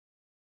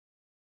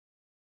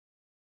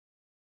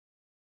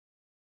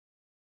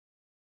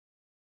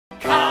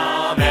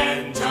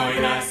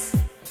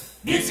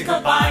Musical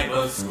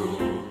Bible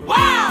School.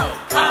 Wow!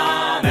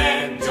 Come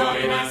and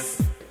join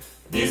us.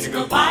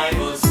 Musical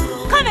Bible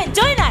School. Come and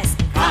join us.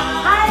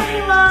 Hi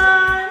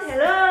everyone.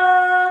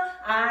 Hello.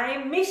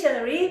 I'm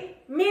Missionary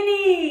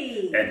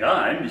Minnie. And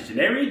I'm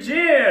Missionary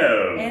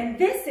Jim. And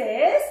this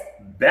is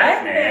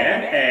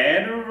Batman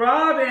and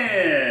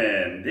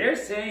Robin. They're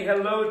saying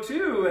hello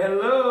too.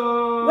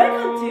 Hello.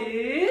 Welcome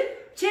to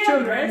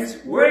Children's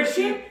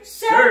Worship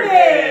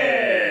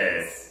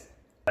Service.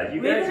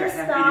 You guys are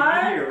happy to be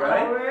here,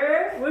 right?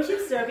 Our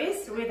worship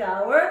service with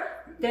our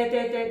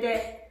daily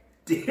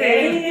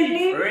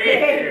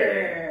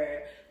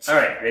prayer. All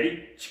right,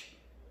 ready?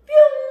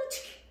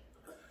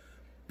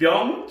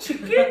 뿅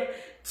치키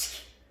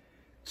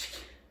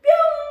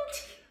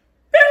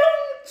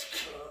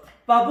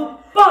바부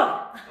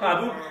뻥.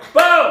 바부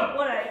뻥.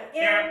 One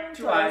eye,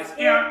 two eyes,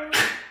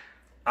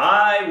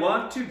 I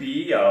want to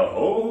be a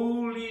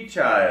holy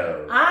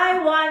child. I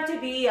want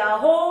to be a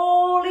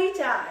holy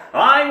child.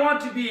 I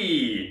want to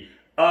be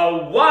a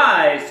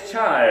wise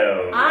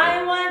child.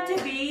 I want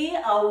to be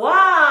a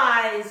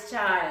wise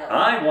child.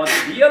 I want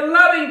to be a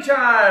loving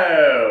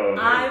child.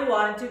 I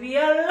want to be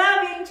a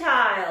loving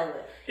child.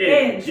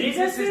 In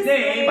Jesus'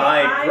 name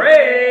I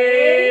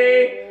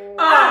pray.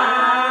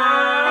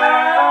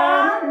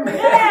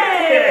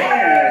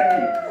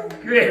 Amen.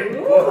 Good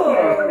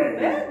boy.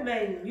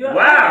 Batman, your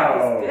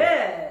Wow. is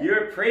good.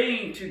 You're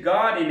praying to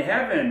God in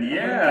heaven.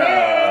 Yeah.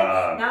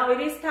 Okay. Now it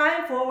is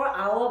time for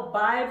our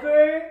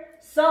Bible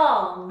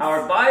songs.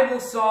 Our Bible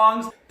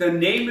songs. The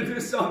name of the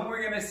song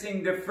we're going to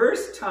sing the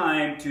first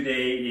time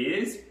today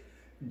is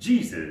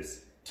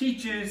Jesus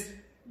Teaches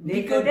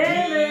Nicodemus.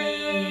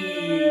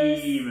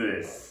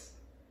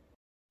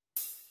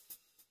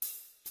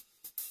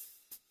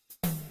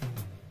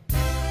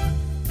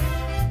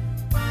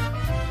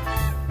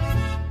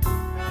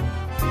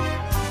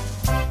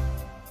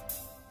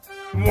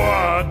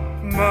 What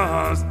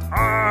must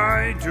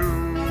I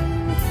do?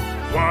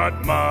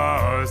 What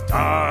must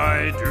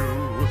I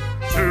do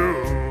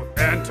to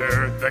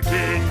enter the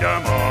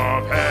kingdom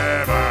of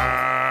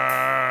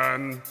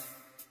heaven?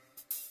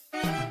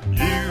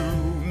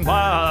 You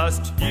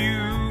must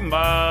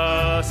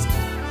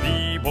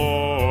be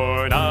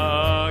born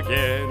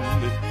again.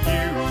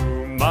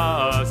 You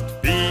must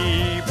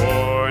be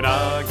born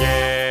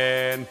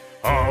again.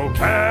 How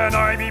can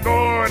I be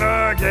born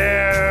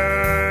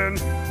again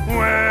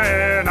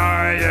when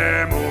I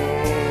am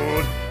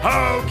old?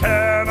 How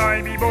can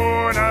I be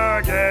born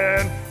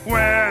again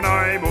when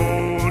I'm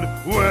old?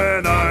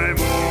 When I'm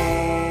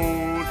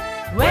old?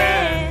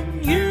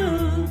 When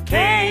you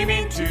came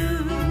into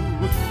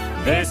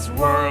this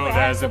world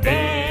as a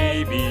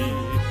baby,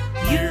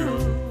 you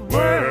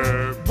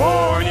were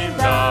born in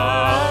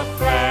the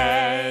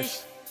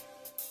flesh.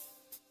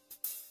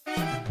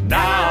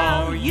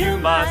 Now you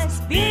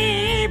must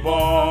be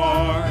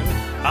born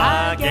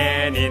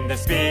again in the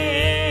Spirit.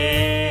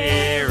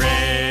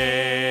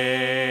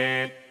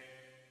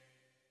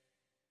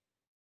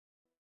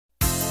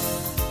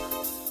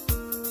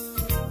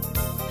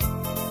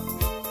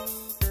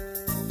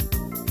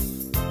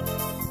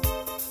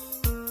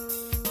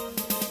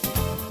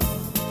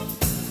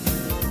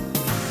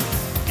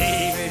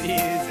 David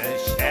is a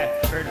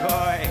shepherd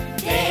boy.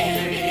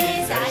 David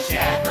is a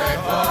shepherd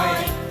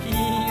boy.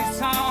 He's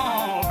so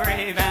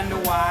brave and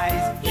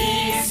wise.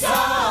 He's so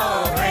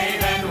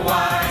brave and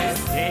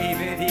wise.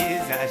 David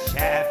is a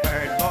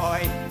shepherd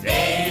boy.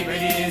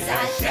 David is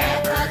a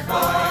shepherd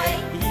boy.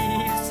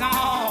 He's so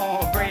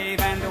brave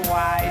and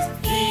wise.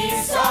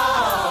 He's so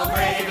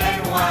brave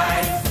and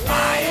wise.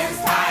 Lions,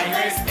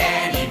 tigers,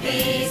 any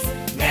beast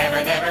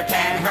never, never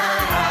can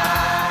hurt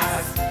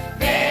us.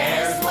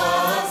 Bears,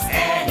 wolves,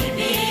 any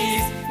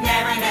beast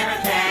never, never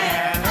can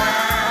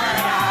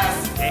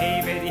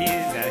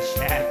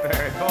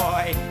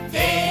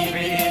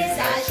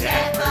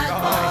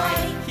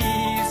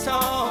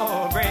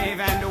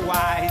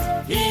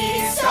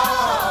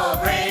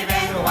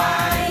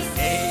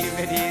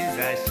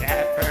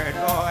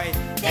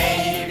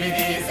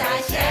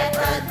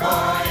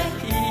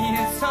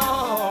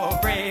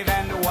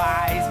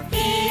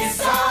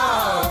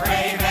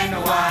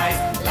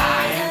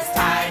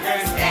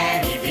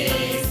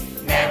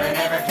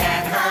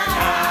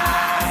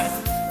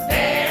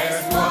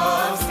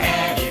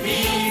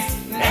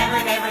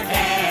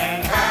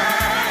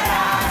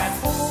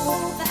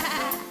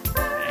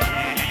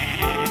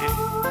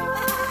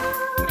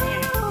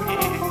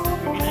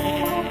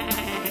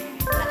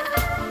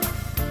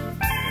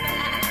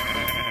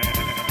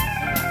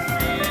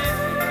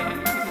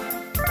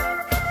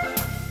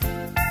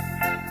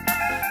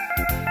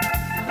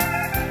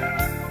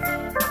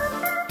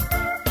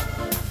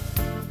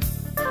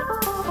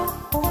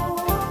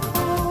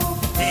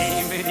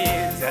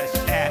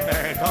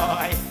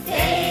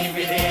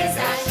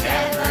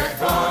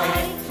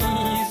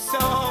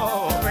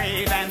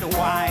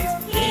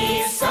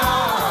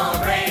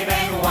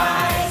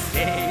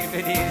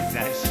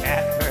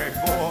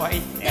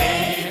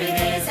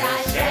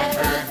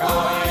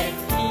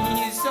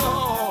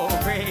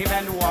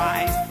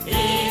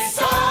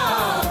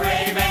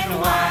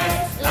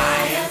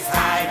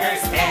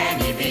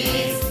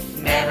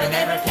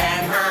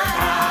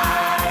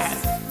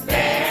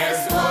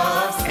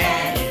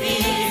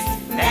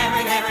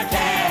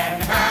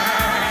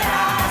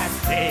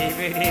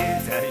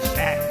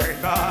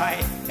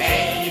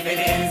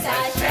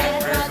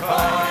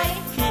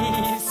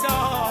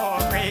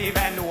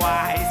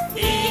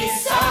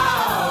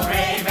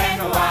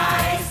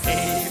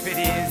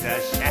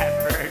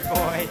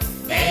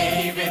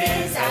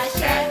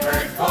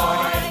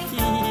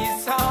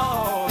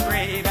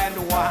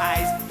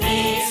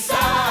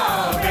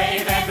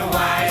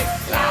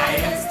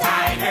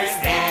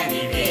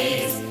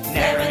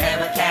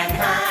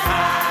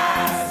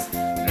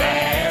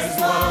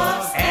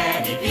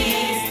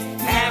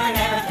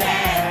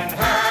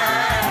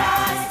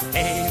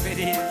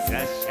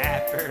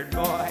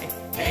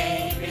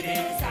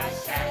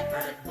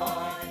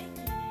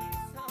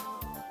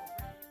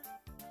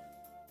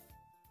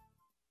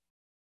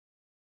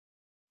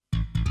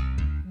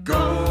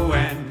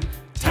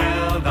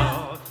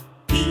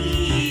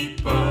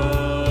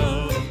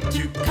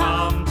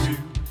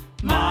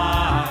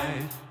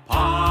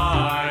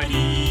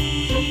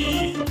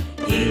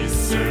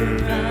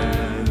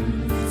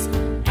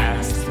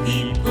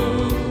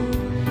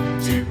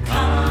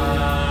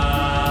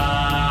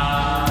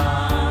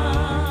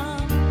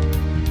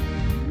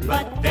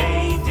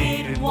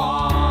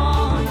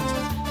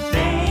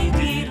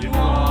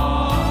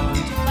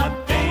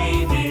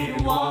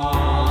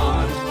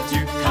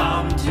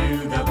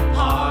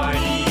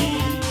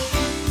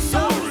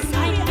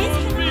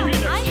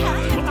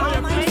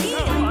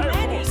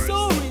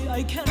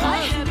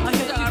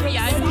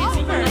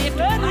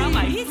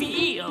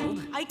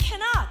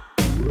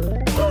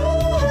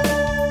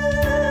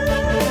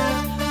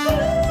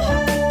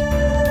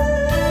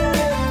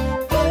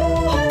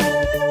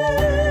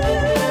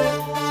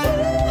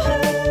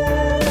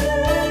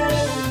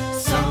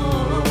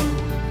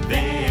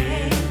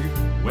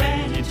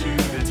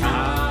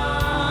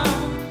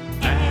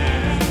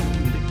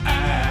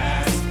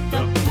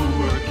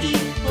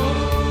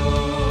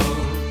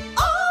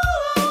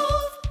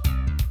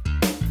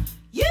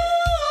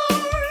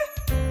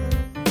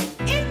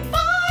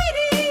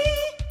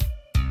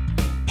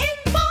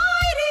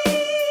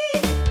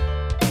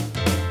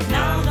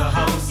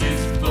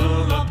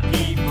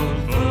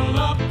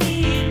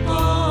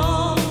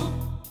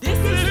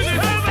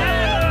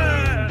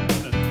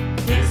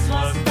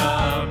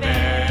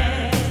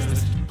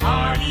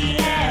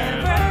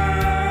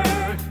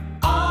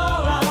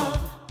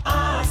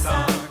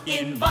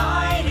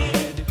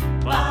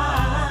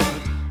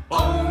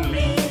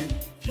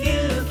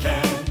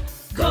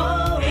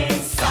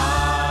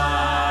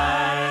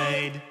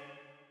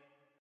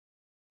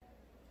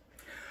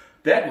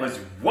That was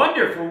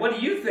wonderful. What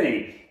do you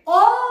think?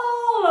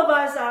 All of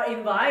us are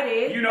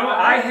invited. You know,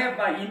 I have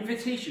my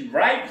invitation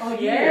right Oh,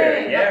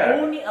 here. yeah. But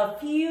only a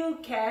few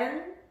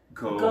can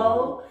Go.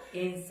 go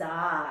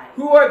inside.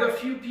 Who are the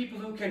few people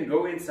who can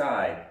go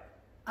inside?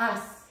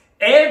 Us.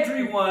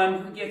 Everyone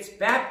who gets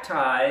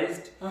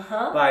baptized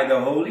Uh-huh. by the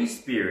Holy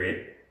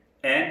Spirit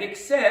and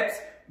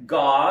accepts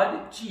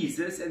God,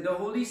 Jesus, and the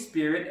Holy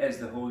Spirit as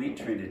the Holy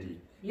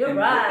Trinity. You're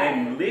right.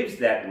 And lives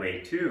that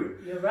way too.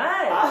 You're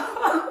right.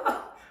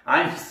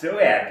 I'm so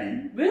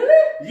happy.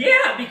 Really?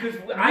 Yeah, because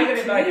I got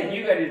too. invited,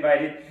 you got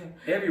invited,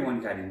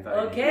 everyone got invited.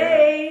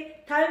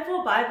 Okay. Time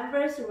for Bible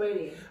verse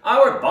reading. Yeah.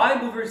 Our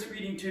Bible verse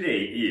reading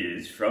today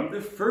is from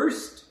the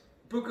first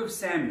book of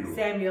Samuel.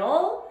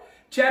 Samuel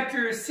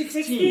Chapter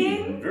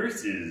 16,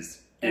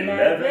 verses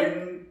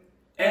 11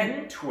 and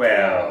and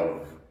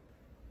 12.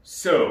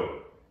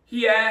 So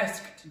he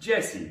asked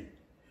Jesse,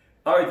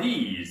 "Are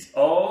these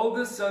all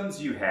the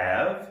sons you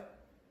have?"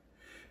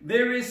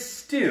 "There is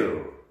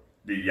still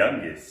the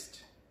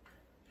youngest."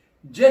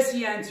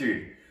 Jesse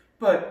answered,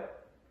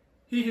 "But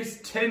he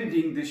is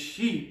tending the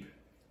sheep."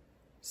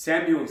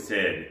 Samuel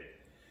said,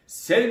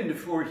 "Send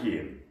for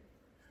him.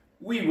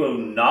 We will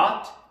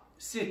not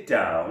sit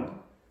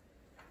down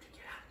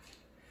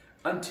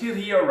until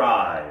he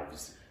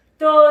arrives."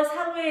 또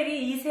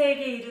사무엘이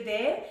이새에게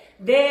이르되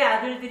내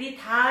아들들이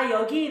다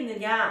여기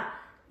있느냐?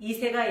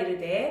 이새가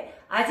이르되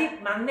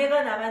아직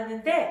막내가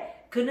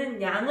남았는데 그는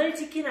양을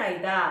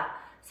지키나이다.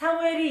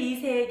 사무엘이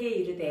이새에게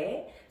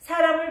이르되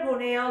사람을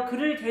보내어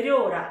그를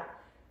데려오라.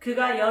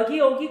 그가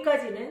여기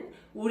오기까지는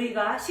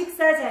우리가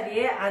식사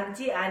자리에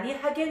앉지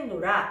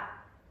아니하겠노라.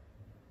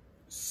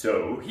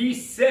 So he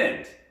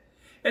sent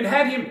and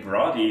had him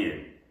brought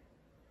in.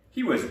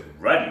 He was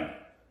ruddy,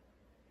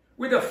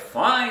 with a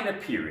fine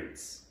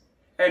appearance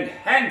and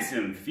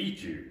handsome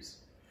features.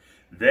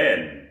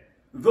 Then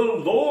the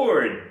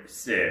Lord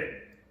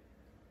said,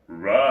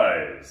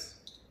 "Rise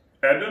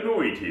and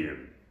anoint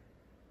him.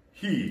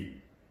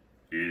 He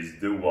is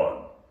the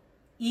one."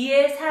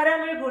 이에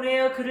사람을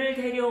보내어 그를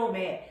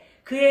데려오매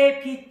그의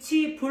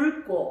빛이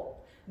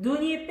붉고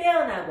눈이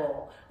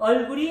빼어나고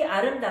얼굴이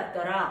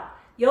아름답더라.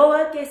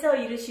 여호와께서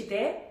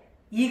이르시되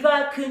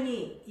이가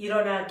그니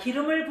일어나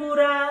기름을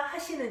부으라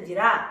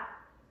하시는지라.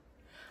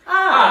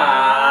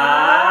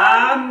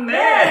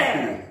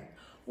 Amen.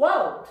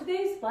 Wow,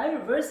 today's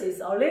Bible verse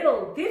is a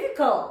little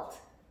difficult.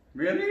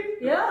 Really?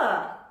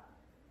 Yeah.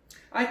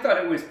 I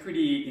thought it was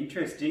pretty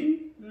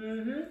interesting.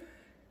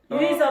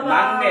 It is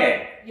about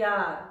막내.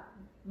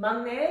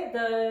 막내,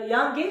 the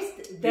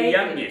youngest, David. The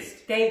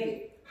youngest.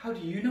 David. How do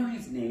you know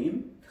his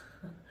name?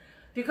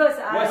 Because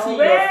I Was he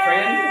your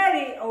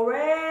friend?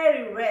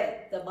 already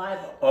read the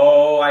Bible.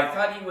 Oh, I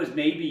thought he was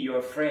maybe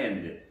your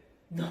friend.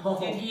 No.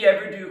 Did he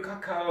ever do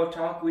Kakao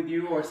talk with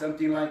you or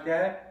something like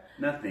that?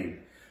 Nothing.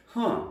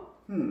 Huh.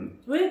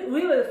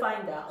 We will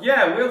find out.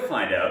 Yeah, we'll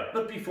find out.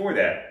 But before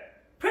that,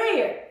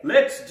 Prayer.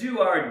 let's do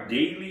our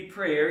daily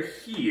prayer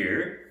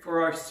here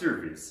for our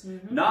service.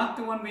 Not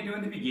the one we do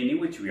in the beginning,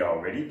 which we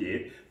already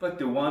did, but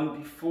the one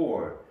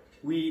before.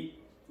 We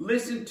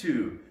listen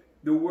to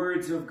the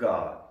words of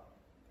God.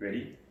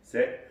 Ready?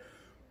 Set.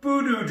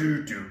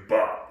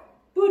 Boo-doo-doo-doo-bop.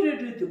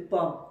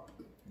 Boo-doo-doo-doo-bum.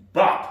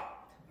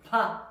 Bop.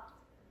 Bop.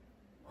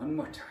 One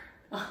more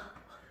time.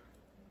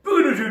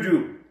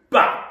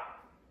 Boo-doo-doo-doo-bop.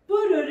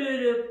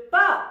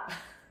 Boo-doo-doo-doo-bop.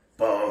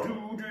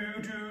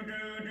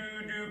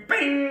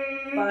 Ba-doo-doo-doo-doo-doo-bing.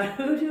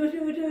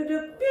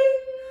 Ba-doo-doo-doo-doo-bing.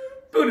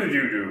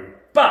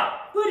 Boo-doo-doo-doo-bop.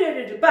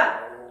 Boo-doo-doo-doo-bop.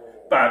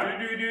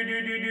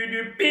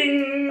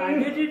 Ba-doo-doo-doo-doo-doo-doo-bing.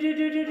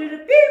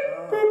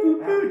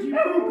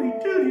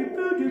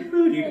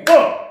 Ba-doo-doo-doo-doo-doo-bing.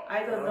 Bop.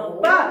 I don't know,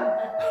 bop.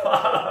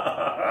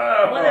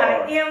 One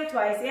M,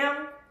 twice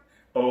M.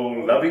 Oh,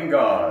 loving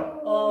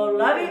God, Oh,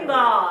 loving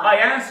God. I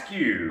ask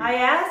you I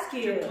ask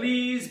you to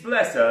please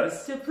bless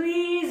us to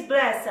please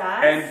bless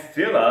us and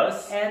fill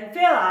us and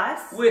fill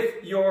us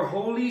with your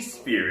Holy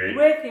Spirit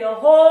with your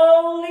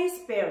Holy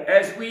Spirit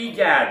as we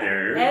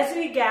gather as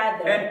we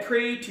gather and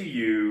pray to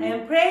you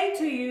and pray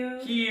to you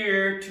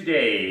here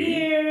today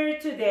here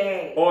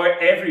today or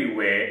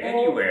everywhere, or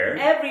anywhere.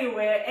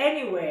 everywhere,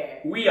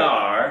 anywhere. We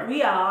are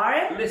We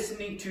are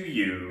listening to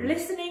you.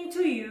 listening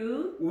to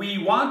you. We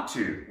want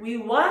to We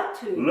want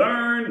to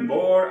learn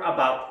more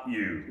about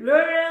you.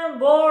 learn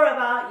more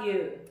about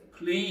you.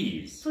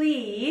 Please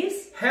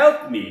Please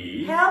help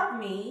me help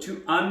me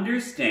to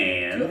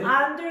understand to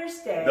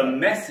understand the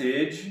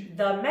message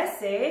the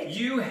message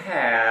you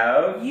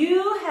have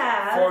you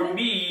have for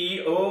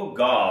me, O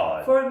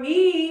God. for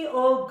me,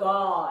 O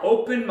God.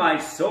 Open my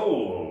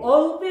soul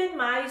Open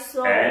my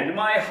soul and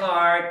my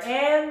heart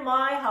and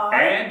my heart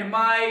and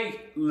my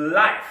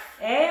life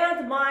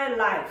and my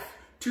life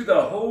to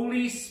the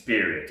Holy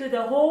Spirit, to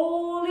the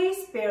Holy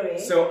Spirit,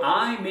 so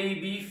I may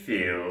be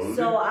filled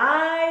so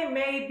I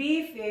may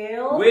be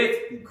filled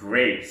with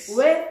grace.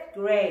 with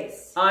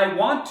grace. I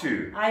want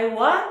to I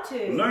want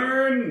to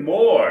learn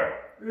more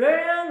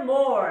learn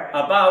more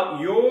about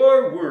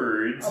your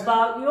words,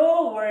 about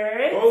your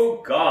words.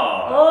 O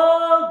God.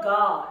 Oh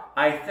God,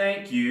 I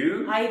thank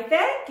you I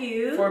thank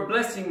you for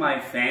blessing my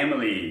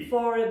family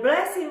for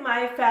blessing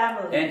my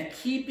family and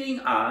keeping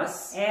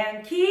us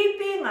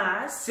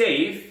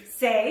safe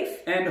safe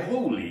and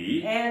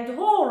holy and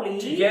holy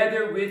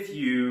together with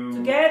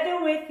you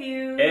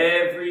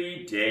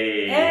every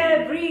day.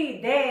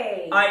 every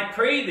day. I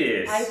pray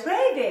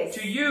this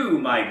to you,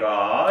 my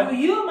God, to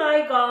you,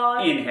 my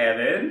God, in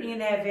heaven,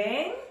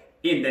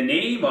 in the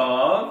name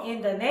of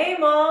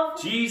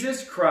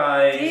Jesus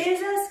Christ,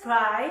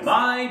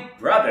 my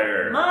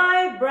brother.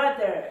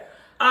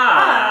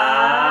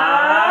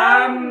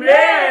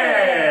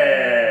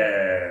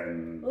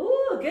 Amen.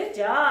 Ooh, good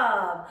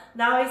job.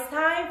 Now it's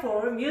time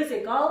for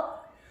musical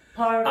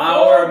performance.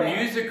 Our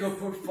musical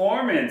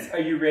performance. Are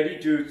you ready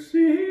to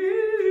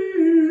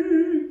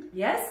sing?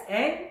 Yes,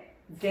 and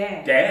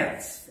dance.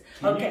 Dance.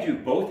 Can Okay. you do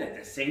both at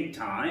the same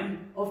time?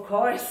 Of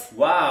course.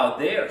 Wow,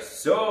 they are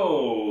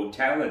so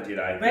talented,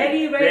 I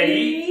think.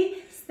 Ready?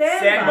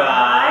 Stand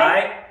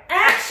by.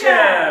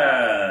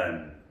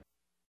 Action!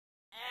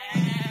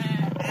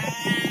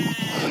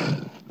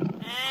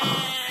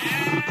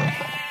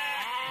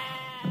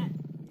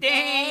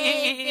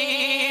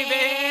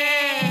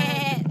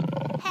 David,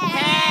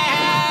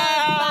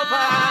 help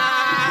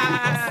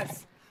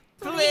us!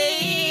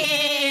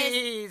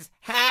 Please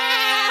help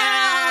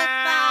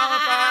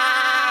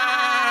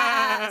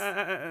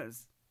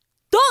us!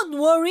 Don't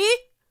worry,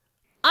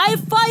 I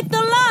fight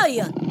the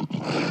lion.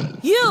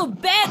 You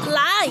bad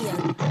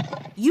lion,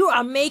 you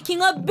are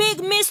making a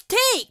big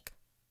mistake.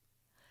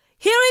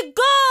 Here it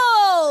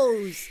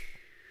goes.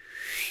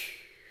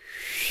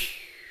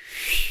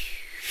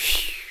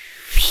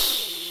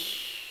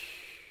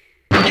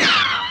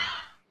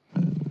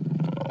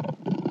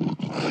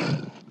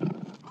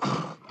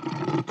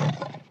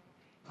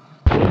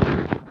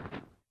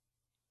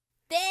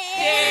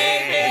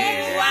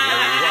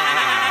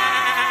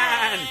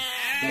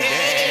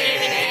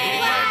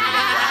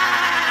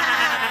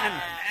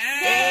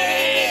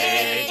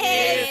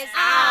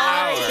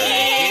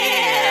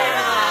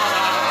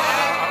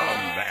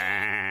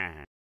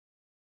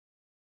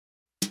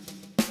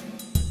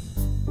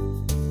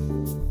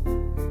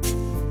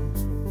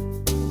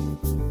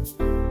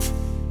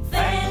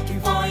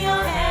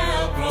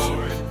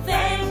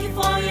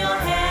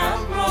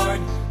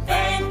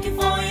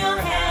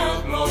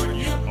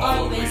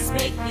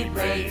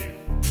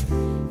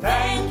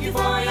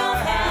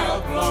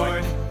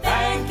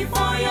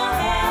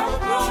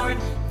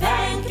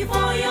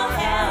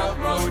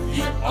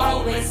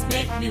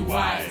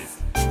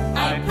 Wise.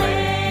 I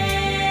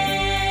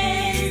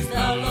praise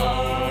the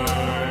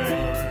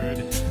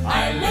Lord.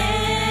 I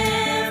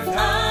lift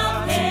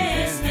up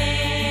His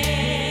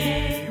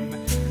name.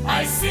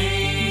 I sing.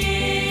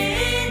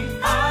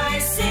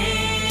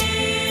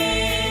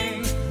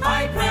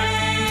 I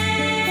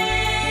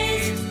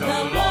praise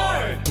the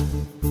Lord.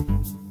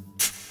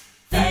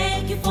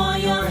 Thank you for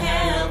your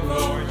help,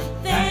 Lord.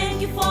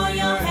 Thank you for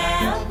your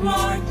help,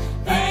 Lord.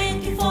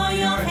 Thank you for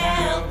your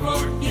help,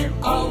 Lord. You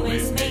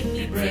always make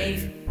me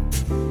brave.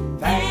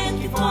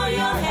 Thank you for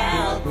your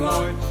help,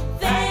 Lord.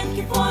 Thank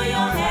you for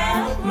your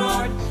help,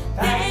 Lord.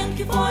 Thank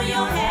you for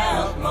your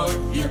help,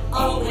 Lord. You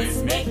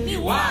always make me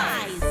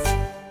wise.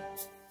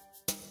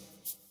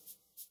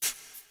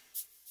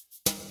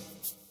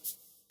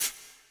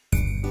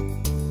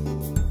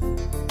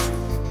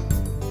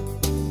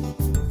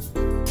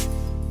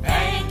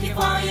 Thank you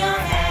for your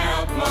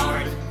help,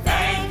 Lord.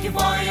 Thank you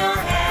for your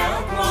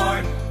help,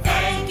 Lord.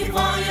 Thank you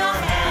for your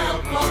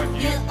help, Lord.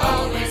 You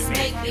always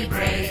make me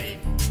brave.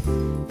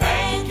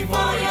 Thank you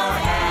for your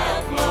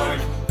help,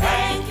 Lord.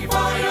 Thank you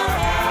for your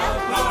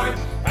help, Lord.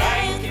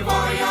 Thank you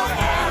for your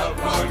help,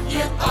 Lord.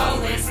 You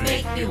always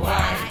make me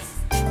wise.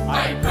 I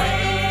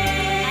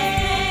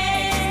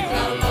praise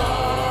the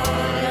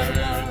Lord.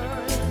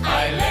 I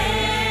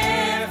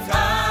lift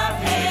up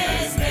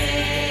His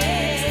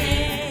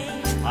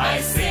name. I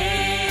sing.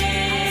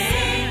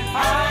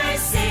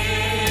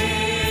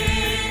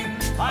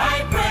 I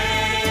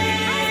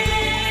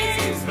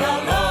praise the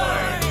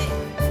Lord.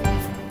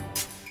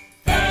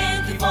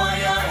 Thank you for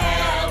your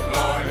help,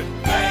 Lord.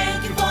 Thank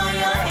you for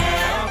your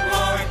help,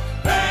 Lord.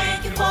 Thank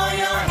you for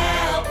your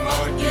help,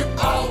 Lord. You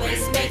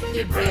always make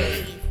me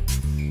brave.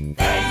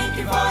 Thank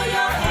you for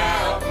your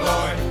help,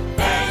 Lord.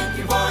 Thank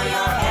you for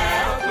your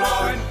help,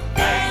 Lord.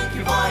 Thank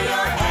you for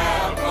your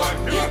help, Lord.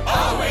 You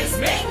always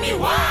make me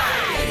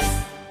wise.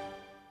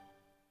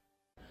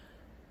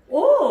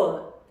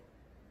 Oh,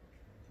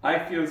 I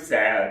feel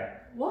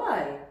sad.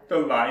 why? The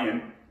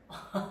lion.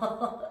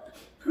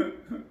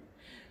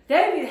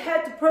 David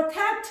had to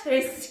protect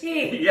his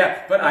sheep.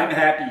 Yeah, but I'm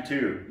happy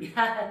too.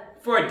 Yeah.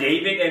 For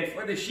David and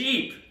for the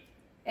sheep.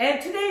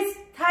 And today's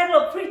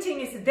title of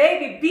preaching is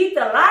David Beat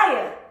the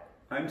Lion.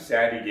 I'm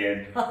sad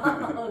again.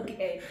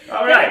 Okay.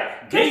 All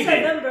right, Question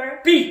David number.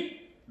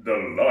 beat the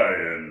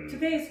lion.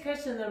 Today's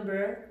question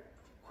number.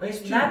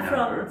 Question Not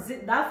number?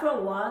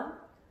 from 1.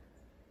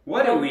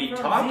 What are we from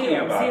talking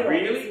zero, about? zero,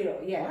 Really? zero.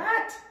 Yeah.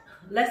 What?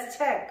 Let's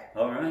check.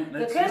 All right, The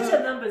let's question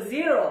look. number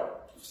 0.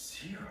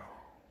 0.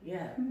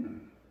 Yeah.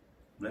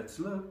 Let's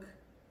look.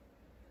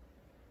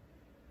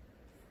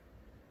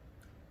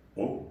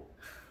 Oh.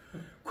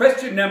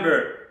 Question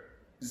number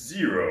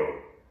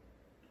 0.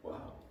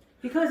 Wow.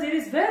 Because it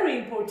is very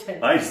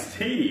important. I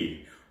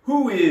see.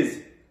 Who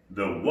is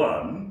the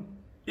one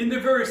in the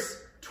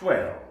verse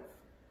 12?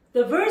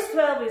 The verse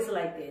 12 is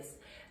like this.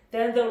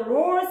 Then the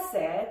Lord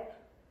said,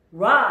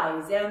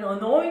 rise and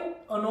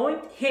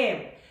anoint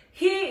him.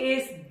 He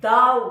is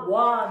the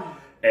one.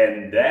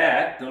 And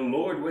that the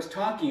Lord was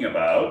talking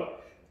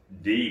about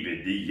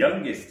David, the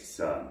youngest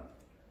son.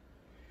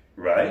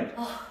 Right?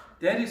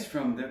 That is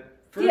from the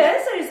first... The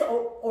answer is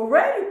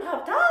already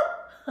popped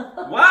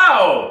up.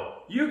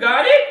 Wow! You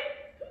got it?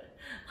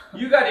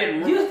 You got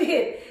it. You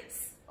did.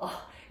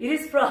 It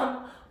is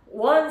from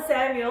 1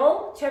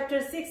 Samuel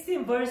chapter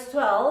 16 verse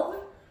 12.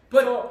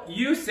 But So,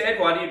 you said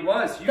what it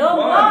was. You the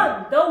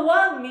won. the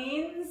one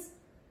means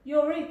you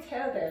already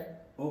tell them.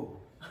 Oh.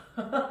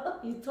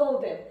 You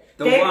told them.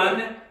 The David.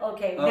 one?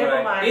 Okay, All never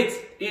right. mind.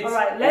 It's all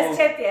right, let's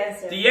check the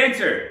answer. The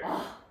answer.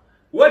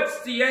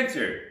 What's the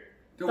answer?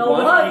 The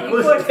one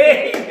equals equals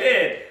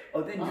David.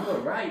 Oh, then you were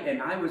right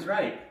and I was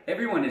right.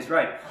 Everyone is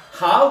right.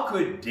 How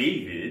could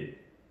David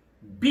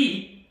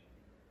beat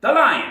the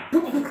lion?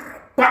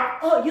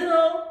 Oh, you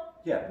know,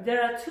 Yeah.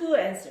 there are 2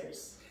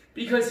 answers.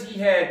 Because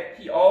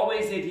he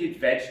always ate his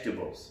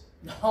vegetables.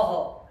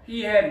 No.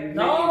 He had many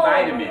No,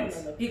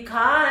 vitamins. no.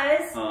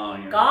 Because Oh,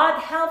 yeah. God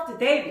helped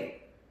David.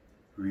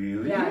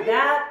 Really? Yeah,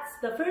 that's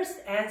the first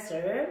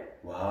answer.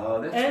 Wow,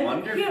 that's And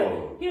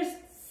wonderful. here's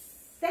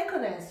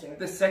second answer.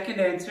 The second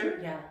answer?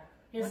 Yeah,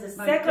 here's the What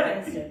might second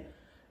that be? answer.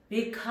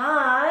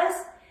 Because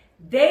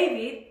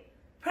David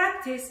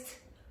practiced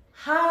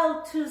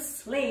how to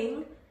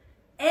sling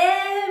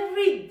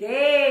every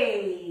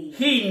day.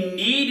 He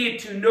needed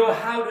to know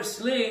how to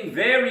sling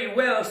very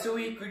well so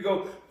he could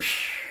go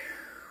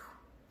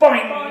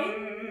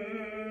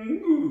boing.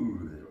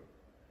 Ooh.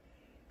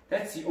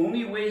 That's the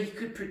only way he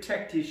could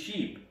protect his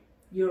sheep.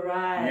 You're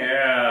right.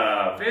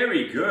 Yeah,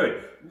 very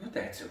good. Ooh,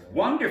 that's a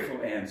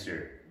wonderful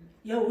answer.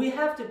 Yeah, we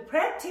have to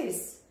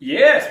practice.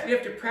 Yes, we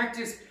have to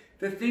practice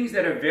the things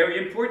that are very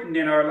important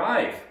in our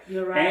life.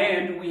 You're right.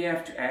 And we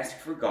have to ask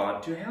for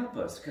God to help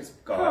us because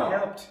God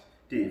helped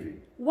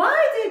David. Why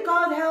did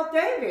God help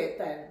David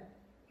then?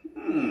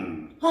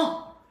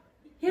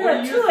 Here What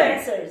are do you 2 think?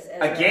 answers. as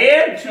well.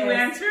 Again, 2 Yes.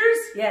 answers?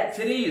 Yes.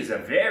 Today is a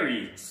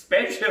very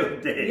special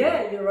day.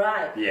 Yeah, you're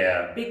right.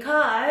 Yeah.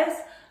 Because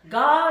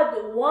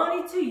God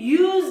wanted to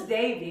use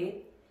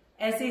David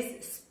as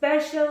his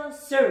special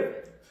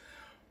servant.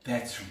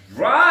 That's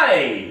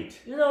right.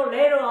 You know,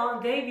 later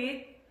on,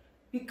 David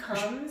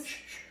becomes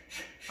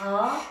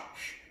what?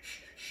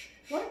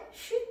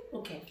 Shit.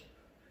 Okay.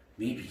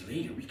 Maybe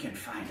later we can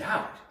find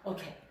out.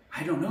 Okay.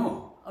 I don't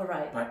know. All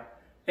right. But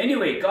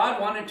anyway, God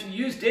wanted to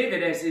use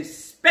David as his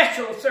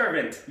special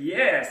servant.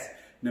 Yes.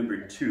 Number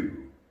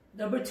 2.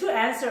 Number 2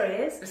 answer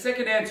is The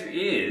second answer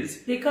is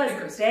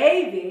because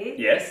David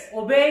yes.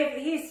 obeyed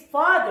his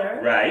father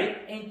Right.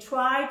 and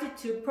tried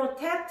to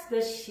protect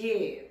the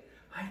sheep.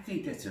 I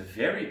think that's a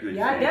very good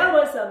Yeah, thing. that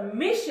was a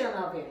mission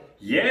of him.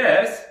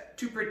 Yes,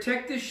 to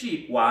protect the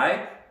sheep.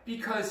 Why?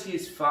 Because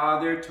his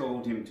father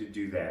told him to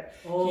do that.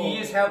 Oh. He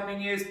is helping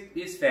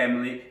his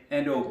family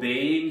and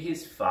obeying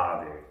his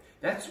father.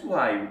 That's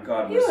why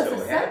God He was was so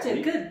such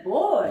happy. a good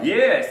boy.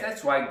 Yes,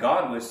 that's why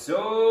God was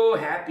so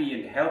happy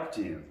and helped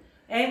him.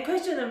 And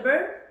question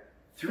number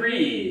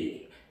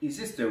 3. Is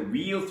this the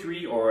real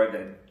 3 or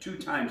the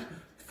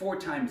 4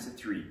 times the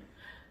 3?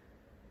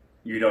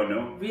 You don't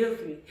know? Real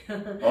 3.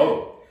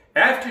 Oh,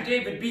 after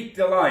David beat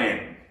the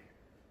lion,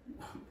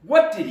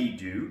 what did he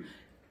do?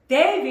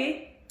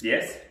 David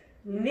Yes?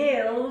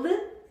 knelt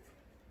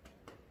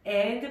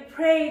and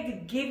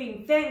prayed,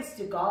 giving thanks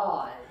to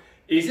God.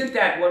 Isn't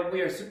that what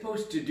we are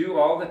supposed to do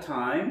all the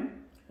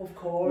time? Of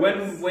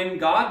course. When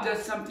God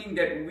does something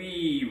that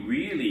we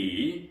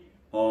really,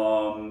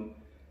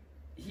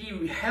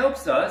 He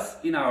helps us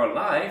in our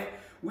life,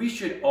 we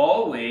should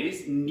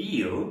always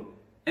kneel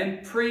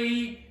and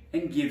pray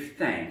and give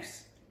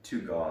thanks to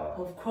God.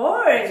 Of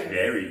course. That's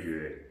very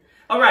good.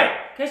 All right.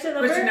 Question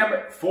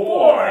number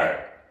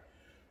 4.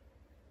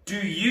 Do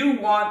you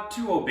want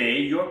to obey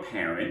your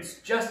parents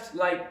just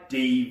like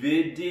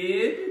David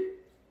did?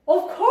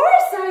 Of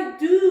course I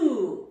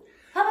do.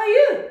 How about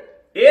you?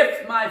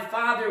 If my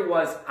father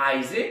was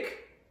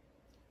Isaac,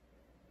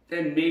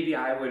 then maybe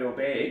I would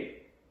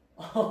obey.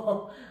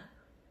 Oh,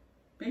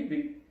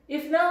 Maybe.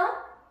 if not,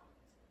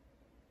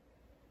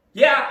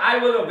 Yeah, I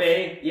will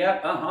obey. Yeah,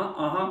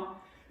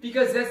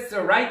 Because that's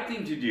the right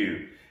thing to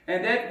do.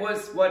 And that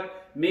was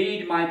what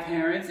made my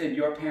parents and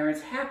your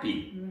parents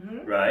happy,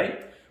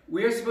 right?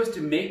 We're supposed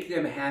to make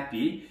them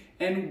happy,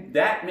 and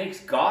that makes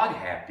God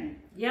happy.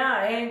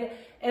 yeah, and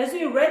as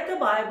we read the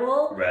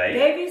Bible, Right.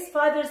 David's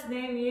father's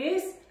name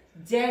is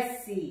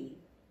Jesse.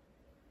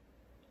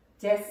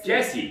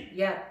 Jesse.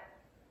 Yeah,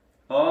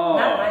 Oh.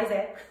 not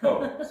Isaac.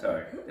 Oh,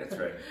 sorry. That's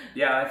right.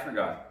 Yeah, I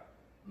forgot.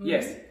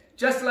 Yes.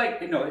 Just like,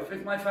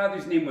 if my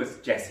father's name was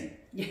Jesse,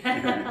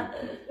 Yeah.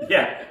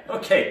 Yeah,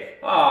 okay.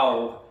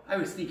 Oh, I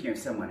was thinking of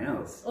someone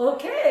else.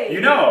 Okay.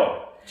 You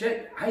know,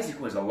 Isaac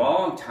was a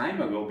long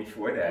time ago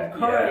before that. Of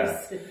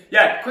course.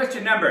 Yeah,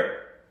 question number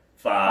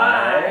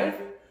 5.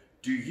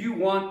 Do you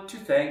want to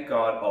thank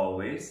God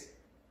always?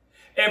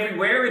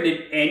 Everywhere and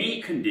in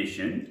any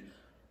condition?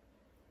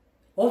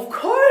 Of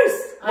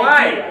course.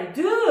 Why? I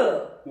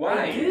do.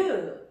 Why? I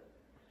do.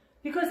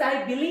 Because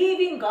I believe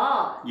in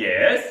God.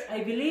 Yes.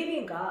 I believe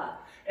in God.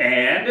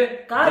 And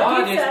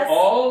God is gives us-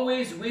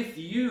 always with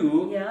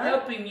you, Yeah.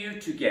 helping you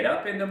to get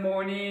up in the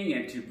morning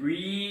and to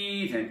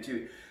breathe and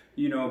to,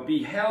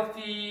 be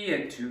healthy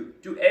and to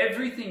do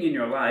everything in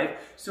your life.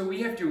 So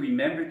we have to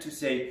remember to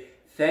say,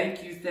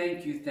 thank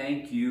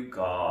you,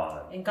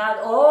 God. And God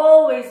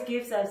always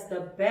gives us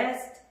the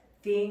best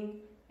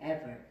thing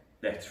ever.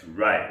 That's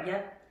right.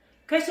 Yep.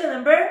 Question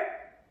number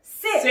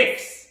 6.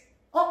 6.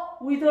 Oh,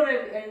 we don't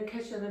have any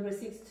question number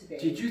 6 today.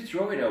 Did you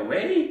throw it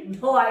away?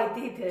 No, I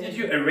didn't. Did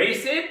you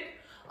erase it?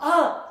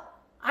 Oh,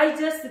 I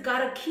just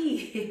got a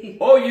key.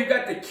 Oh, you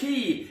got the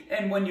key.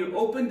 And when you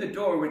opened the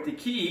door with the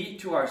key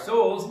to our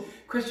souls,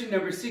 question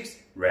number 6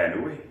 ran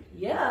away.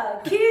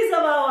 Yeah, keys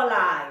of our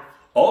life.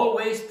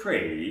 Always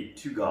pray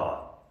to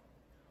God.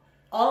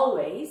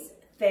 Always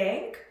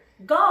thank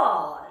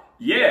God.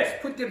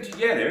 Yes, put them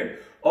together.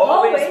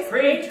 Always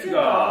pray to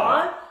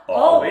God.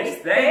 Always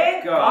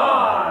thank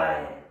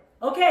God.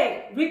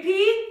 Okay,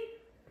 repeat.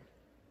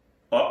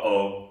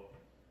 Uh-oh.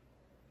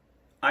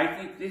 I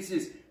think this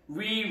is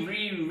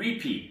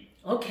repeat.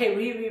 Okay,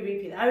 we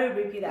repeat. I will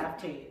repeat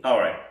after you. All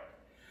right.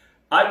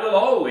 I will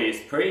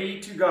always pray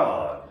to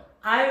God.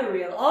 I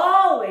will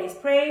always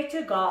pray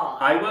to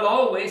God. I will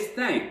always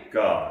thank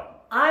God.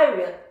 I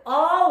will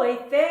always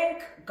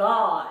thank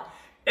God.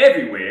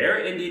 Everywhere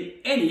and in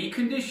any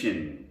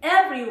condition.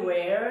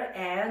 Everywhere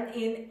and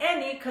in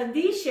any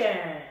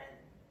condition.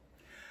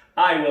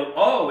 I will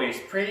always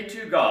pray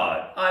to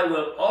God. I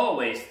will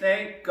always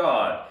thank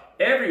God.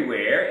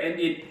 Everywhere and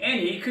in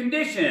any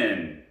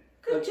condition.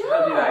 Good job.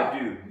 How did I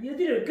do? You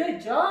did a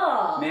good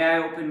job. May I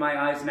open my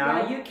eyes now?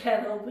 Yeah, you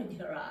can open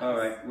your eyes. All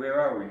right, where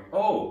are we?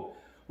 Oh,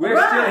 we're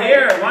All still right.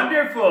 here.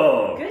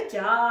 Wonderful. Good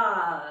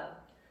job.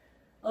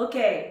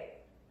 Okay,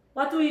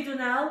 what do we do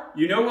now?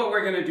 You know what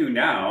we're going to do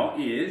now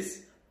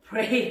is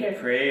Prayer.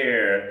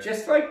 prayer,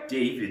 just like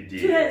David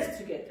did. 2 hands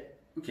together.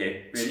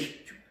 Okay, ready?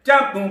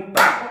 Jump, boom,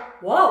 bam.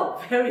 Wow,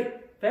 very,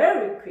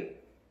 very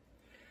quick.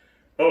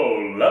 Oh,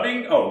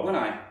 loving. Oh, one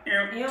eye.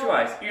 2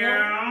 eyes.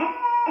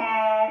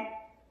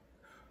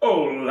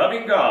 Oh,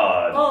 loving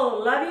God.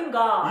 Oh, loving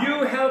God.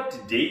 You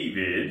helped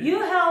David. You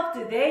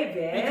helped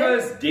David.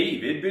 Because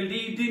David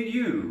believed in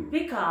you.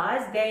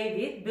 Because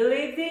David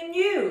believed in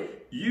you.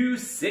 You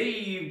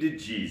saved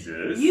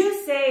Jesus.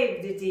 You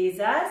saved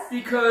Jesus.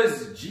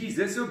 Because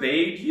Jesus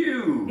obeyed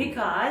you.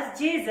 Because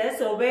Jesus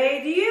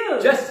obeyed you.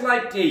 Just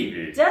like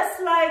David.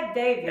 Just like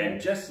David. And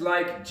just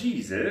like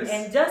Jesus.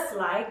 And just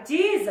like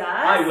Jesus.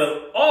 I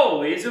will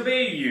always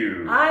obey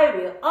you. I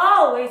will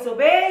always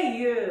obey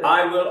you.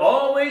 I will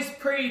always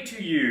pray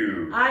to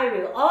you. I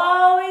will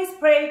always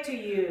pray to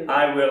you.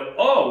 I will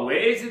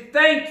always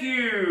thank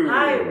you.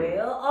 I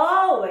will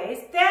always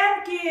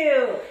thank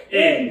you.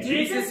 In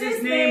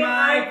Jesus' name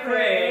I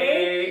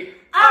pray.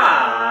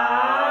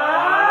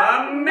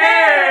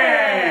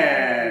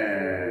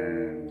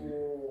 Amen.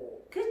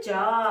 Good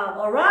job.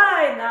 All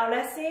right, now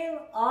let's sing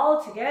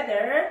all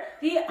together.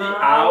 The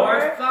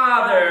Our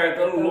Father,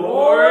 the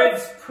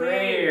Lord's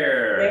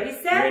Prayer. Ready,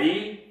 set,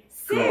 Ready,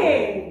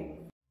 sing.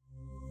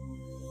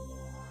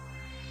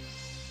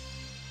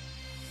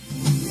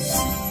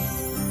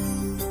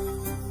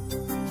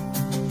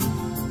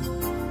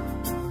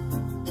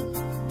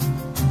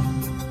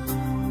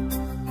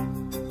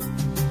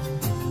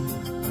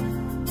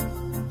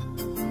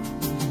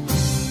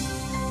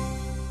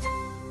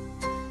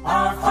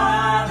 Our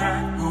Father,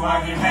 who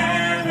art in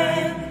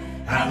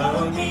heaven,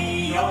 hallowed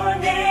be your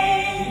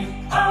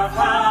name. Our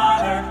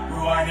Father,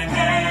 who art in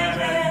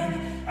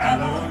heaven,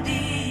 hallowed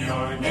be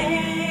your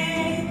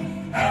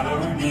name.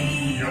 Hallowed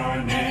be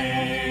your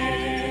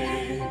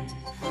name.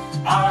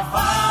 Our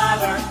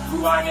Father,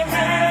 who art in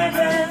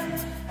heaven,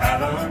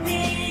 hallowed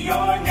be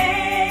your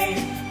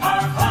name.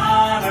 Our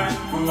Father,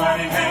 who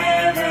art in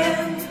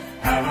heaven,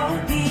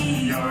 hallowed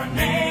be your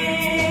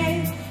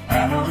name.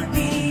 Hallowed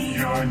be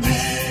your name.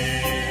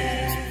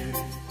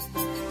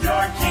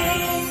 Your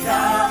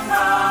kingdom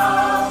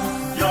come,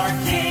 your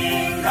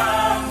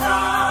kingdom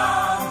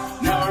come,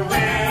 your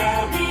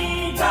will be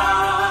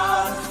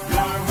done,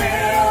 your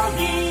will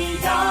be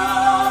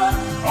done,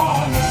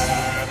 on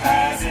earth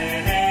as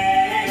it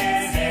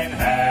is in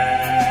heaven.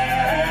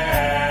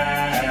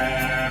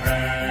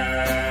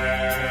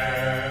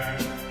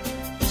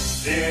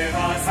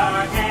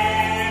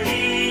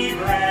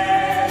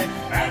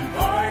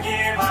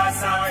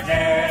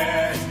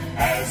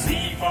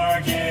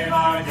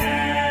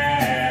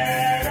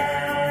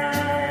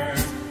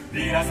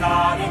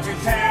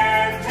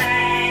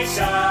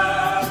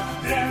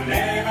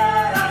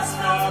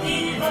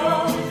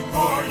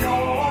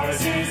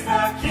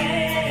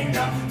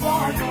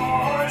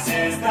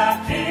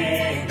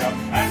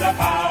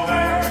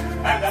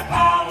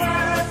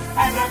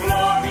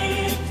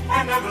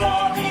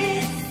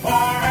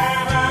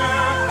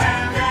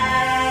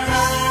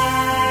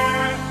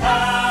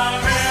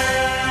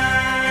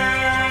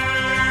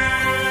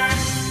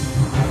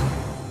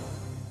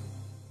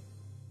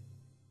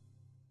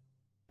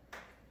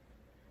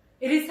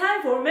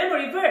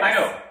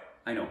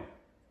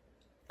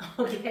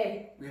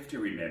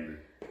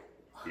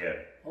 Yeah.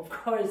 Of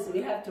course,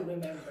 we have to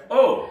remember.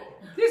 Oh,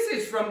 this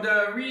is from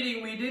the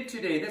reading we did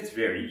today. That's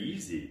very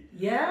easy.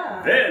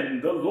 Yeah.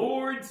 Then the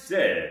Lord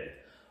said,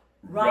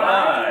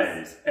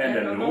 Rise and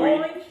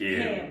anoint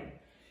him.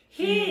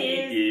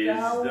 He is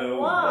the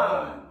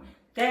one.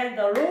 Then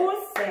the Lord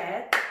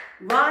said,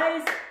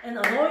 Rise and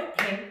anoint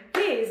him.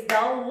 He is the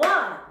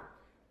one.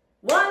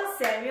 1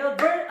 Samuel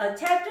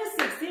chapter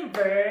 16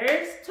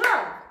 verse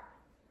 12.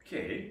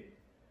 Okay,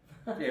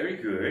 very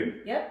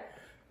good. Yep.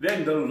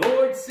 Then the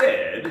Lord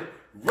said,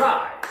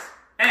 Rise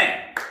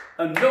and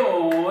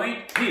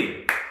anoint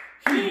him.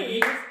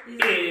 He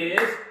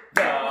is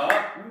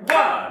the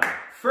one.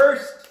 1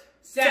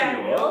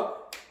 Samuel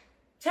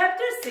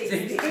chapter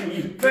 16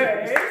 16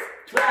 verse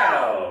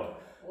 12.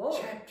 Whoa.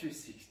 Chapter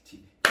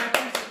 16.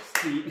 Chapter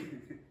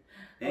 16.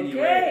 Anyway,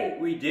 Okay.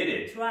 we did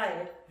it. Try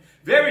it.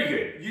 Very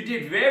good. You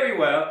did very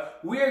well.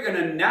 We're going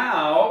to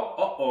now,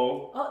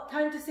 Oh,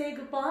 time to say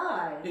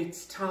goodbye.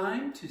 it's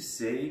time to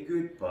say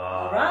goodbye.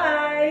 All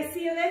right.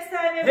 See you next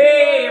time, everyone.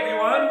 Hey,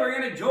 everyone. We're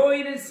going to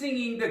join in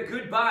singing the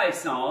goodbye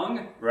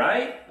song,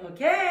 right?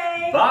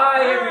 Okay.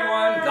 Bye,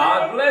 everyone.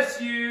 God bless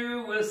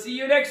you. We'll see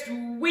you next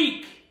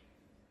week.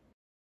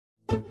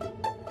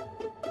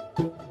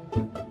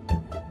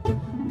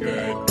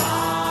 Goodbye.